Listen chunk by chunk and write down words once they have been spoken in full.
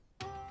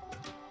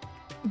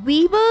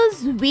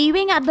Weavers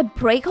weaving at the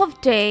break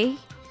of day,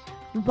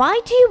 why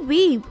do you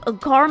weave a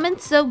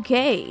garment so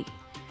gay?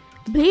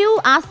 Blue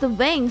as the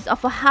wings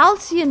of a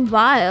halcyon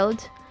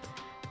wild,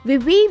 we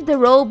weave the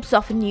robes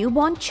of a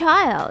newborn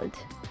child.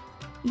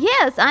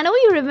 Yes, I know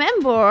you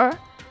remember.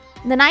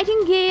 The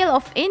Nightingale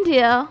of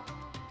India,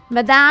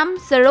 Madame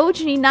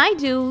Sarojini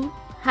Naidu,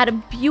 had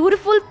a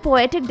beautiful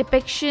poetic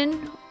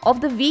depiction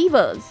of the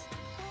weavers,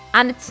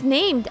 and it's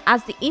named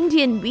as the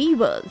Indian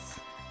Weavers.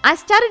 I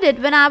studied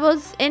it when I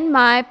was in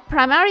my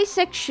primary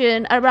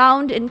section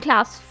around in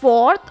class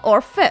 4th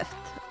or 5th.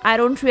 I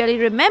don't really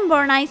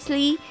remember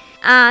nicely,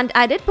 and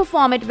I did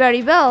perform it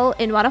very well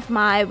in one of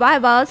my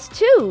vivas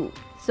too.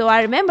 So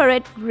I remember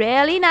it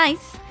really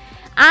nice.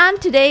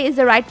 And today is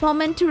the right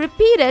moment to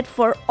repeat it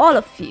for all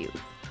of you.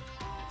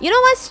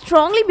 I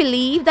strongly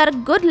believe that a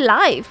good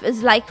life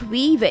is like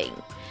weaving.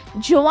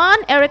 Johan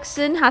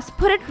Eriksson has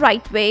put it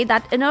right way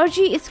that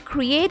energy is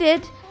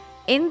created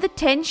in the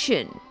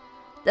tension.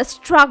 The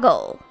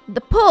struggle, the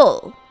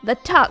pull, the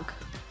tug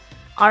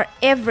are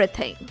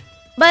everything.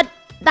 But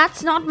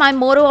that's not my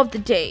motto of the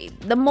day.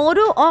 The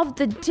motto of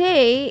the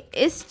day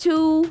is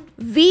to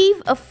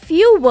weave a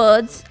few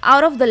words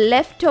out of the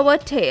leftover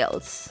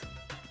tales.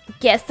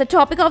 Guess the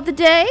topic of the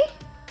day?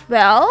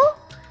 Well,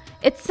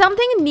 it's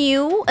something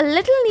new, a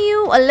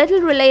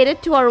little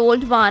related to our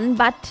old one,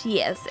 but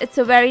yes, it's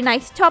a very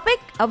nice topic,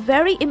 a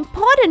very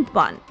important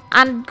one.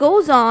 And it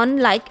goes on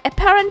like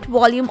apparent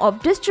volume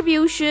of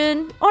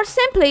distribution or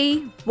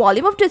simply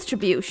volume of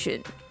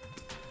distribution.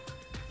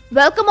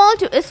 Welcome all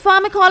to Is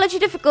Pharmacology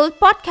Difficult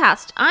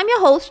podcast. I'm your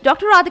host,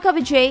 Dr. Radhika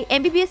Vijay,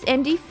 MBBS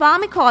MD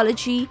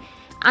Pharmacology,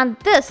 and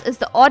this is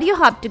the audio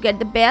hub to get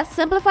the best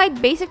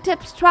simplified basic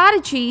tips,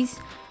 strategies,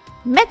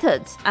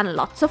 methods, and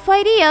lots of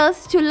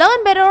ideas to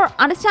learn better,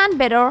 understand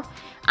better,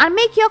 and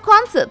make your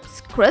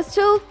concepts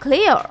crystal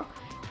clear.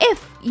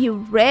 If you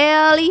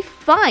really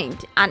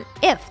find and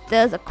if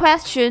there's a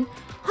question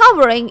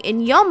hovering in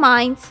your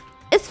minds,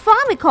 is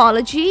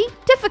pharmacology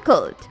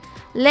difficult?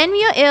 Lend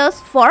me your ears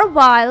for a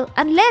while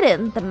and let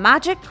in the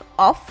magic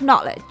of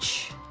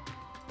knowledge.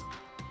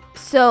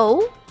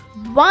 So,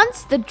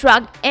 once the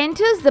drug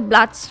enters the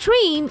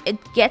bloodstream,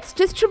 it gets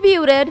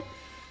distributed.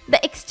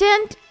 The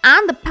extent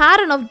and the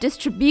pattern of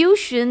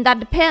distribution that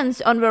depends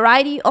on a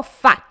variety of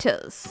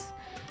factors.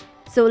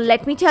 So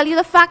let me tell you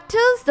the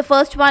factors. The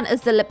first one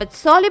is the lipid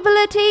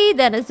solubility,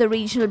 then is the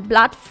regional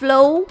blood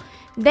flow,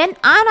 then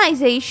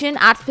ionization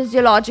at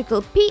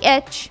physiological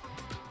pH,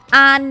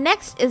 and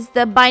next is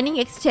the binding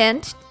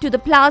extent to the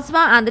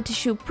plasma and the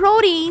tissue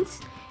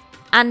proteins,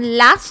 and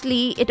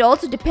lastly, it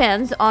also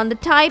depends on the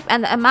type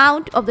and the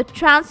amount of the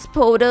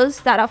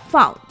transporters that are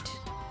found.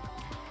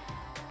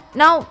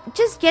 Now,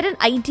 just get an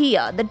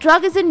idea. The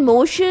drug is in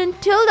motion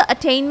till the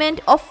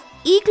attainment of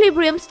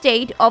equilibrium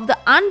state of the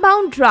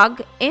unbound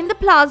drug in the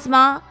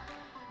plasma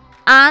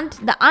and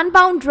the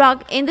unbound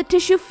drug in the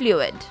tissue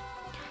fluid.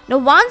 Now,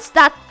 once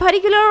that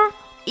particular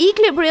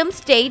equilibrium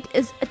state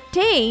is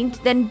attained,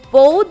 then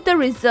both the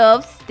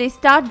reserves, they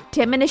start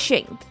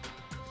diminishing.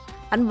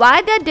 And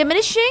why they're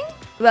diminishing?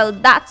 Well,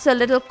 that's a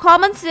little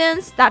common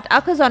sense that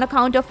occurs on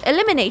account of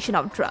elimination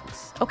of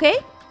drugs. Okay?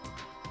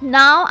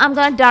 Now, I'm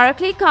going to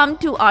directly come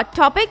to our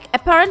topic,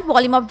 apparent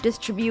volume of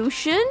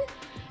distribution.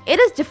 It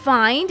is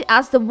defined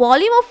as the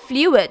volume of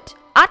fluid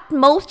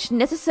utmost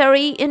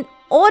necessary in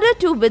order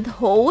to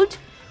withhold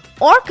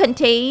or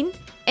contain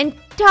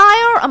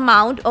entire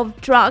amount of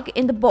drug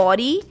in the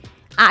body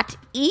at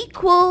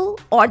equal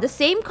or the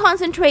same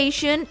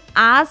concentration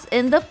as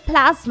in the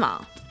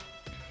plasma.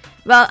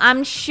 Well,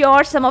 I'm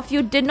sure some of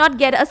you did not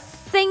get a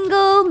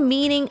single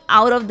meaning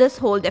out of this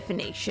whole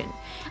definition.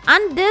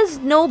 And there's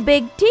no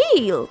big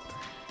deal.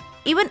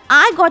 Even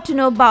I got to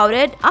know about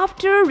it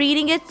after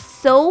reading it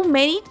so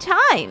many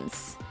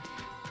times.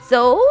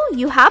 So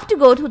you have to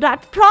go through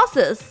that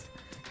process.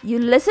 You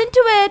listen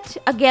to it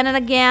again and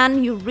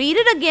again, you read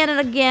it again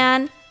and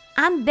again,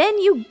 and then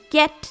you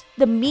get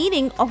the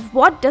meaning of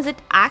what does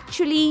it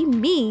actually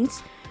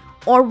means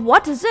or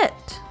what is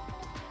it.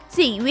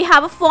 See, we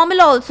have a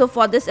formula also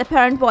for this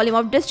apparent volume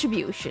of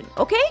distribution,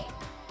 okay?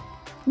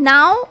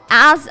 Now,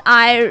 as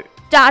I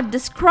start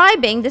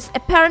describing this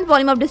apparent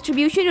volume of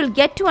distribution, you'll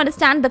get to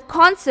understand the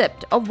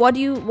concept of what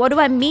do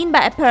I mean by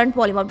apparent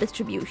volume of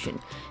distribution.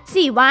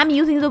 See, why I'm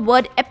using the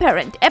word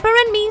apparent.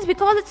 Apparent means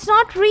because it's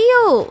not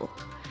real.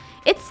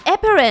 It's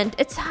apparent,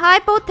 it's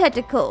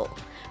hypothetical.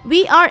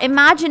 We are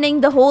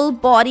imagining the whole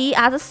body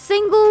as a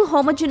single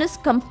homogeneous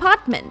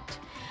compartment.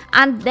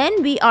 And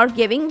then we are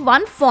giving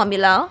one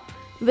formula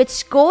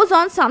which goes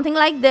on something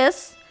like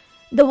this.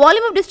 The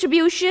volume of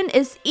distribution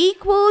is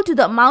equal to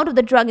the amount of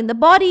the drug in the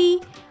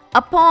body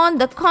upon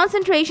the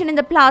concentration in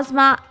the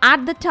plasma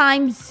at the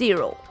time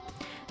 0.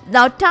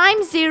 Now,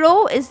 time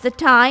 0 is the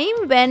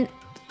time when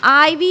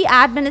IV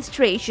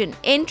administration,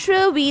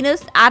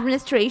 intravenous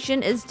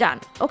administration is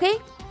done, okay?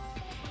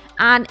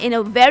 And in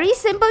a very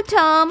simple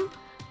term,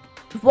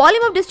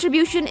 volume of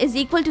distribution is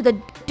equal to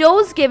the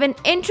dose given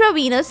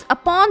intravenous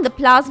upon the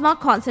plasma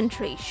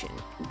concentration.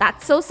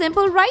 That's so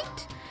simple,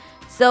 right?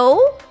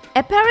 So,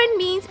 Apparent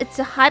means it's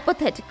a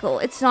hypothetical,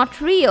 it's not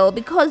real,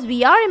 because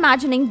we are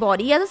imagining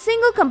body as a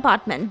single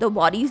compartment. The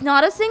body is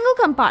not a single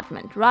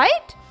compartment,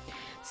 right?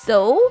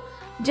 So,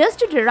 just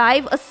to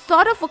derive a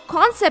sort of a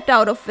concept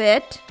out of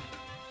it,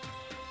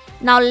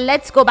 now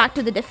let's go back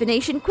to the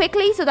definition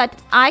quickly so that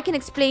I can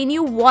explain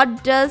you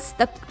what does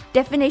the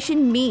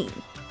definition mean.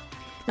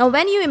 Now,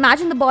 when you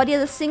imagine the body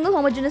as a single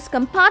homogeneous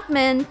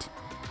compartment,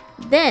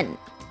 then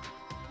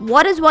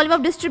what is volume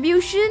of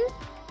distribution?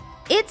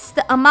 It's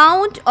the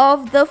amount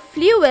of the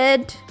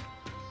fluid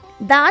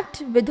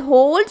that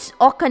withholds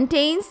or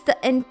contains the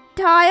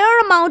entire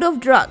amount of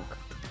drug.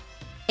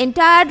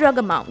 Entire drug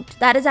amount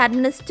that is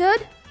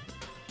administered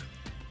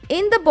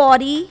in the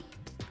body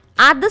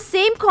at the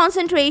same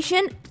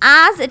concentration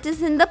as it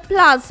is in the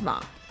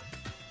plasma.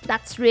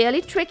 That's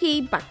really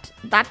tricky, but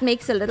that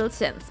makes a little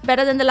sense.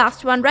 Better than the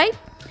last one, right?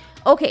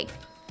 Okay.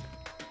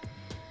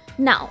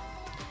 Now,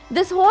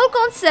 this whole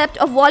concept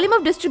of volume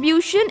of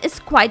distribution is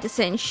quite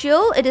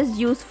essential. It is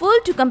useful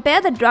to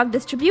compare the drug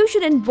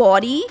distribution in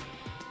body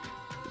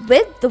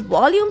with the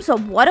volumes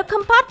of water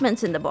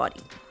compartments in the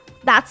body.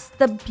 That's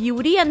the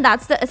beauty and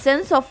that's the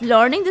essence of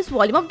learning this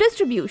volume of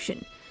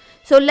distribution.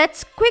 So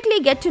let's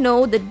quickly get to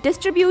know the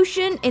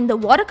distribution in the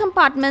water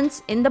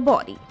compartments in the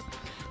body.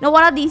 Now,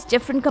 what are these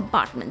different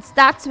compartments?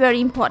 That's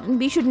very important.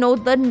 We should know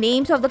the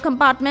names of the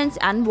compartments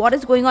and what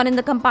is going on in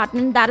the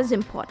compartment. That is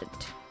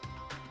important.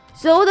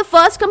 So the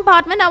first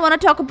compartment I want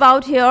to talk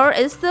about here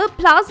is the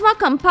plasma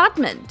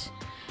compartment.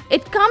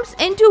 It comes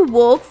into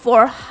vogue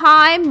for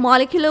high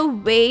molecular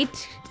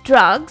weight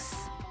drugs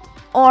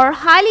or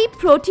highly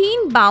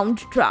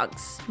protein-bound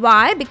drugs.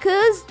 Why?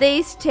 Because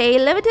they stay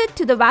limited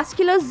to the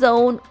vascular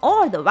zone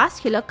or the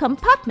vascular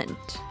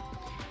compartment.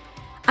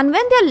 And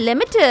when they're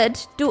limited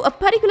to a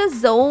particular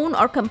zone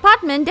or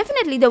compartment,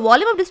 definitely the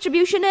volume of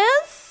distribution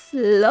is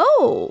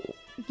low.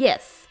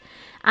 Yes.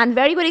 And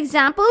very good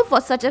example for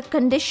such a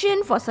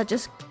condition, for such a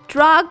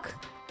drug,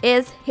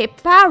 is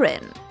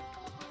heparin.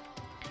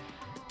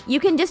 You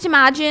can just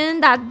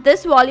imagine that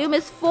this volume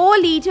is 4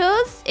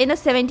 liters in a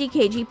 70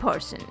 kg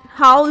person.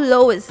 How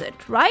low is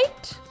it,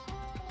 right?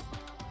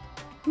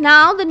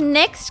 Now, the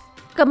next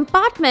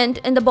compartment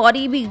in the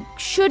body we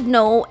should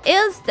know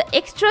is the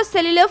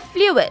extracellular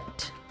fluid.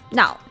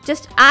 Now,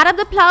 just add up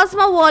the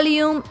plasma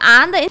volume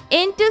and the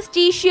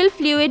interstitial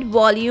fluid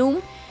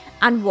volume,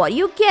 and what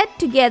you get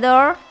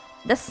together,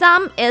 the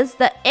sum is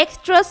the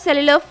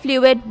extracellular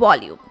fluid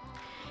volume.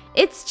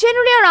 It's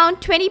generally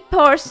around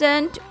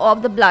 20%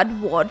 of the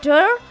blood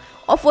water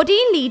or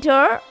 14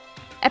 liter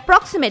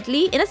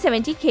approximately in a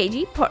 70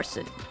 kg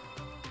person.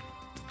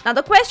 Now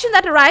the question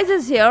that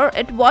arises here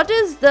is what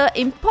is the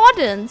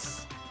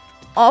importance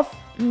of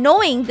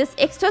knowing this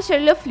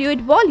extracellular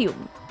fluid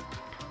volume?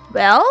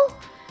 Well,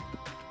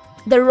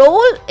 the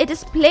role it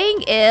is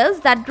playing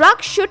is that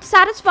drugs should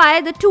satisfy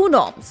the two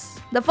norms.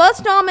 The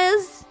first norm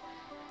is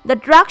the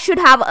drug should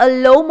have a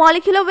low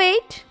molecular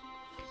weight.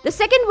 The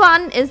second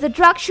one is the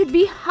drug should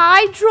be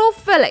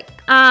hydrophilic.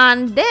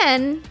 And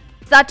then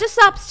such a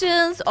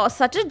substance or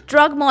such a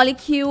drug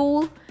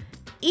molecule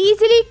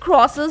easily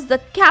crosses the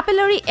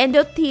capillary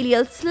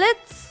endothelial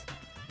slits.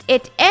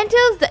 It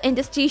enters the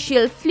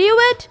interstitial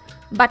fluid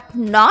but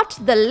not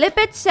the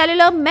lipid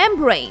cellular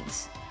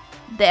membranes.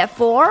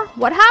 Therefore,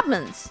 what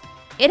happens?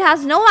 It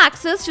has no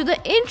access to the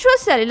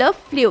intracellular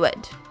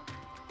fluid.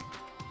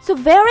 So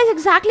where is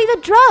exactly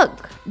the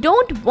drug?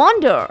 Don't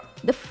wonder.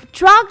 The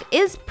drug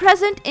is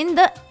present in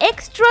the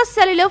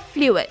extracellular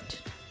fluid.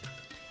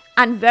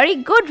 And very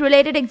good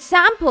related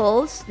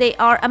examples, they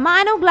are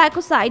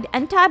aminoglycoside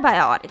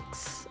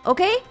antibiotics.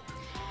 Okay?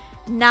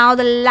 Now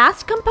the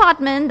last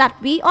compartment that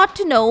we ought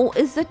to know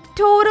is the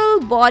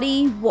total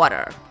body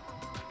water.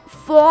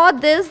 For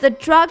this, the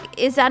drug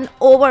is an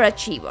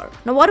overachiever.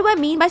 Now what do I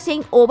mean by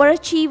saying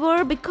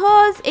overachiever?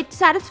 Because it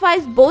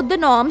satisfies both the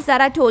norms that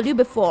I told you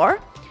before.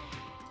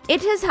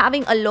 It is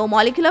having a low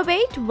molecular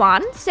weight,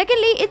 one.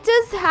 Secondly, it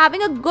is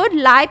having a good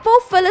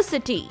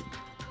lipophilicity.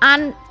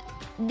 And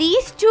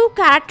these two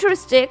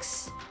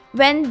characteristics,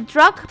 when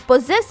drug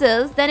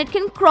possesses, then it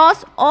can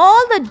cross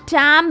all the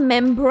damn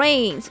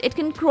membranes. It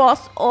can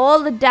cross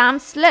all the damn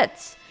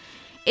slits.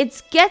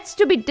 It gets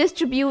to be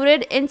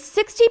distributed in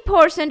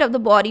 60% of the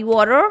body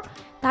water.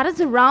 That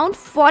is around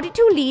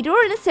 42 liter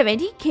in a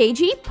 70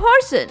 kg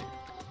person.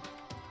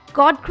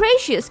 God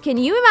gracious, can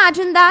you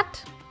imagine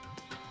that?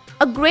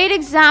 A great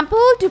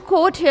example to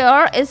quote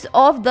here is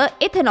of the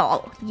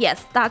ethanol.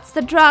 Yes, that's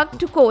the drug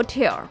to quote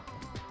here.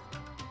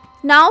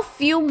 Now,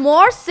 few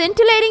more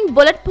scintillating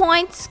bullet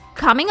points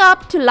coming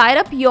up to light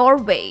up your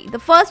way. The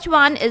first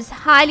one is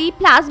highly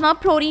plasma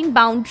protein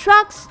bound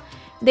drugs.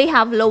 They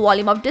have low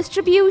volume of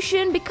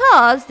distribution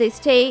because they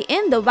stay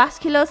in the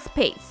vascular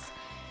space.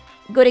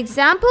 Good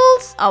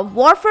examples are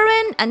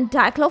warfarin and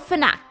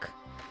diclofenac.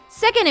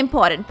 Second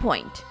important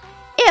point.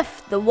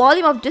 If the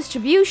volume of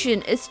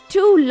distribution is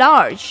too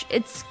large,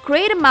 its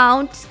great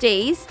amount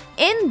stays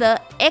in the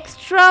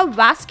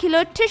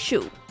extravascular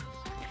tissue.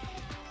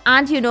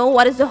 And you know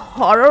what is the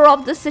horror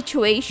of the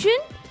situation?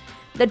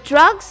 The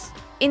drugs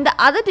in the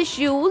other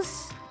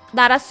tissues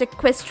that are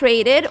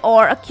sequestrated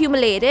or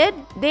accumulated,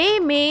 they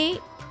may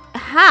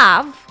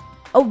have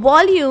a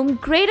volume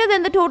greater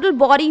than the total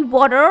body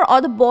water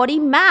or the body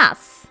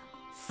mass.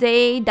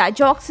 Say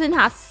digoxin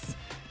has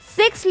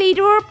 6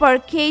 liter per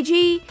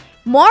kg,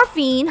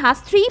 morphine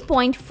has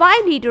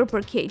 3.5 liter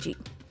per kg.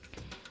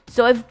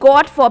 So if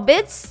God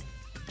forbids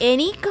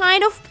any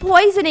kind of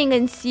poisoning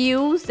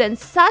ensues, then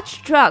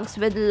such drugs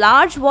with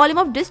large volume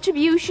of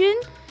distribution,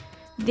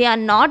 they are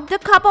not the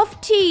cup of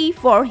tea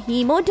for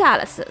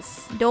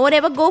hemodialysis. Don't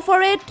ever go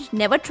for it,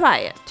 never try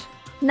it.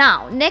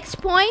 Now,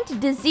 next point,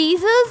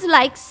 diseases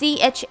like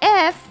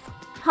CHF,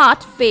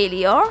 heart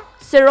failure,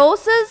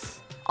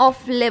 cirrhosis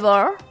of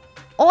liver,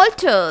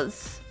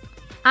 alters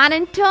and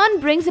in turn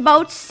brings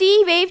about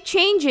C-wave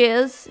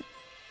changes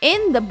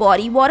in the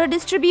body water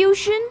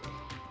distribution,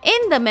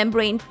 in the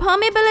membrane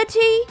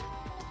permeability,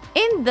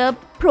 in the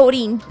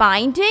protein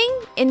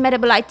binding, in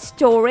metabolite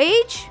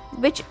storage,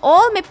 which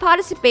all may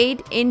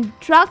participate in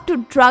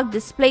drug-to-drug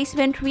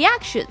displacement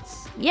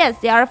reactions. Yes,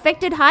 they are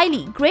affected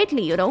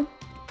greatly.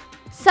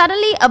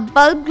 Suddenly a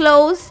bulb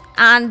glows,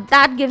 and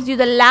that gives you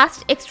the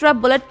last extra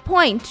bullet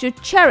point to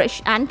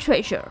cherish and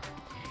treasure.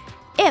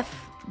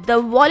 If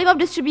the volume of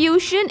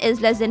distribution is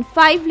less than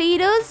 5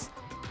 liters,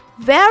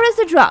 where is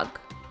the drug?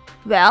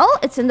 Well,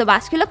 it's in the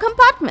vascular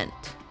compartment.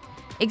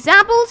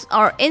 Examples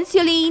are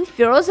insulin,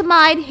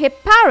 furosemide,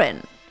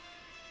 heparin.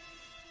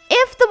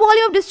 If the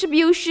volume of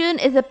distribution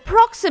is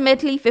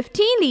approximately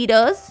 15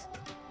 liters,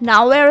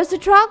 now where is the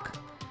drug?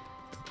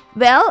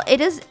 Well, it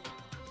is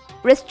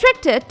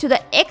restricted to the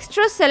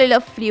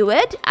extracellular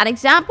fluid, and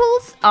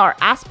examples are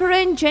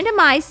aspirin,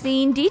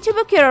 gentamicin,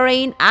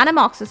 D-tuberculine, and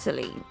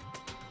amoxicillin.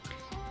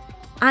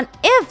 And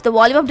if the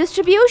volume of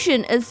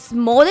distribution is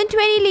more than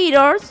 20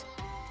 liters,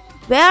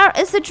 where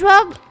is the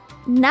drug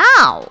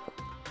now?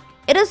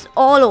 It is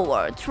all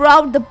over,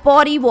 throughout the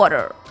body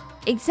water.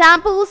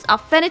 Examples are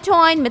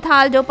phenytoin,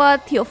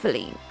 methyl-dopa,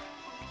 theophylline.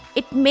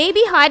 It may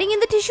be hiding in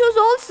the tissues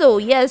also.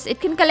 Yes,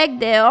 it can collect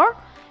there.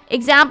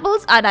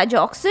 Examples are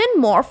digoxin,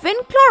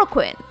 morphine,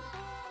 chloroquine.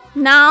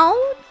 Now,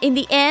 in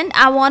the end,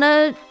 I want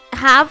to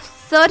have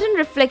certain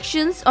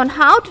reflections on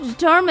how to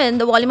determine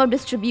the volume of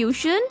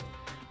distribution.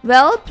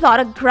 Well, plot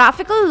a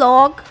graphical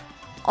log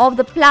of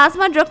the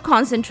plasma drug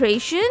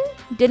concentration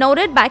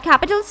denoted by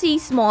capital C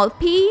small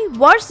p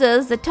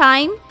versus the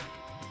time,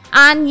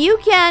 and you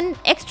can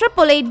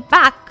extrapolate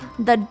back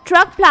the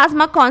drug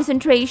plasma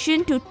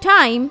concentration to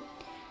time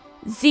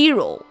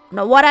 0.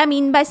 Now what I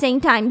mean by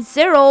saying time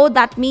 0,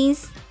 that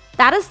means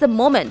that is the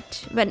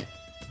moment when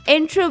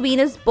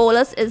intravenous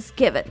bolus is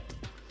given.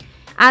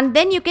 And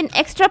then you can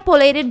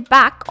extrapolate it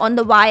back on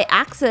the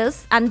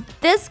y-axis, and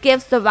this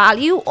gives the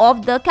value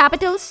of the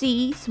capital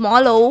C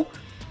small o,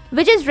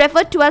 which is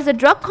referred to as the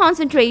drug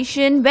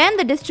concentration when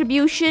the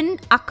distribution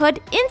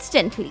occurred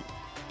instantly.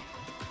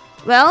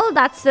 Well,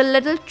 that's a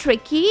little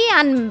tricky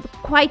and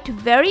quite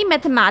very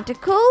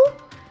mathematical,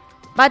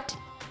 but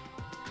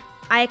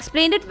I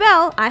explained it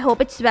well. I hope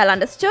it's well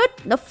understood.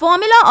 The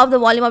formula of the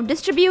volume of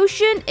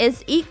distribution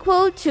is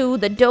equal to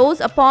the dose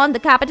upon the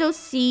capital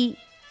C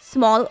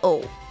small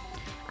o.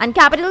 And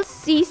capital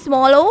C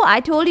small o, I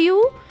told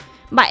you,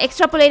 by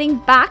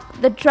extrapolating back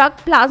the drug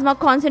plasma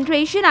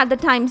concentration at the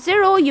time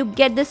 0, you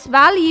get this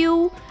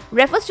value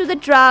refers to the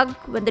drug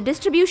when the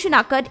distribution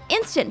occurred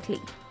instantly.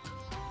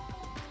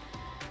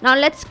 Now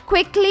let's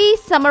quickly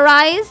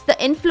summarize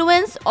the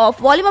influence of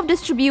volume of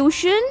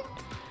distribution,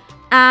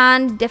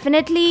 and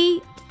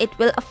definitely it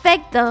will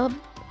affect the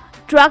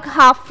drug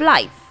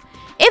half-life.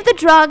 If the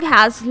drug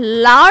has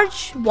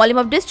large volume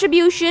of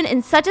distribution,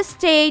 in such a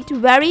state,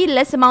 very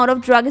less amount of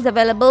drug is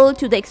available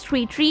to the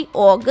excretory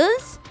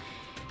organs.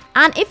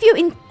 And if you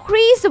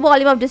increase the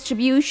volume of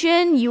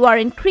distribution, you are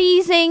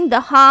increasing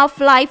the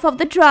half-life of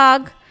the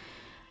drug,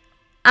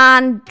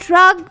 and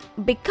drug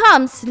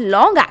becomes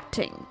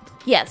long-acting.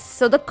 Yes,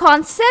 so the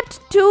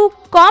concept to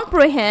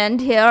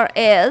comprehend here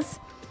is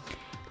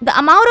the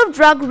amount of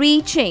drug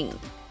reaching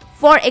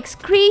for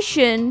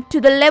excretion to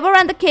the liver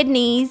and the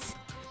kidneys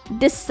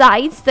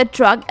decides the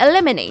drug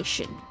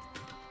elimination.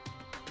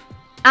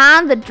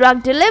 And the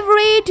drug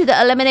delivery to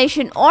the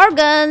elimination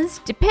organs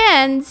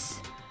depends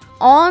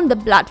on the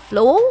blood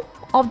flow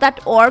of that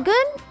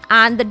organ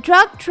and the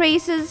drug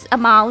traces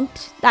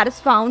amount that is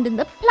found in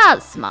the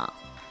plasma.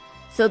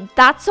 So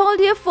that's all,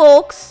 dear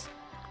folks.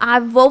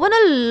 I've woven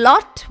a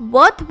lot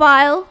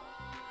worthwhile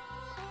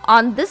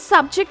on this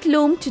subject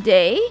loom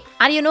today.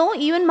 And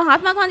even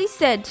Mahatma Gandhi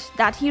said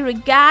that he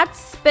regards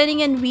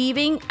spinning and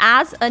weaving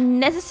as a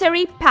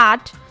necessary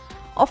part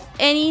of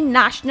any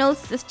national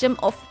system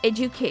of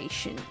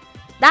education.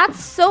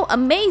 That's so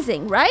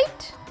amazing,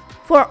 right?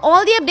 For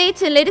all the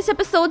updates and latest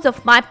episodes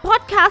of my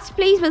podcast,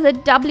 please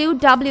visit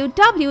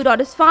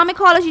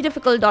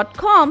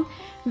www.ispharmacologydifficult.com,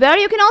 where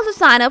you can also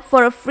sign up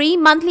for a free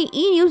monthly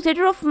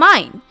e-newsletter of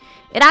mine.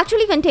 It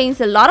actually contains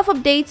a lot of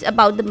updates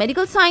about the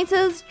medical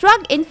sciences,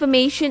 drug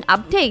information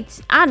updates,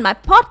 and my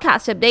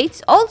podcast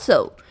updates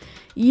also.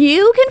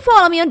 You can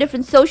follow me on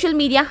different social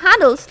media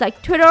handles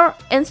like Twitter,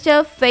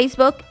 Insta,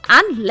 Facebook,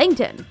 and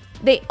LinkedIn.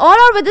 they all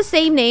are with the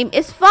same name,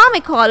 is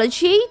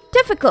pharmacology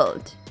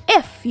difficult?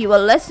 If you are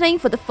listening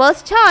for the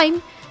first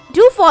time,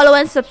 do follow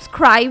and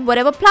subscribe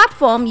whatever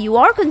platform you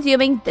are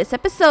consuming this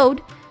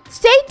episode.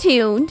 Stay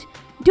tuned.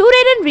 Do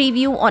rate and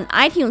review on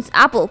iTunes,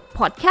 Apple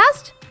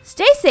Podcast.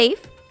 Stay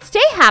safe,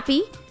 stay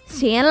happy,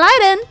 stay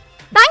enlightened.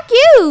 Thank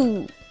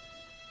you.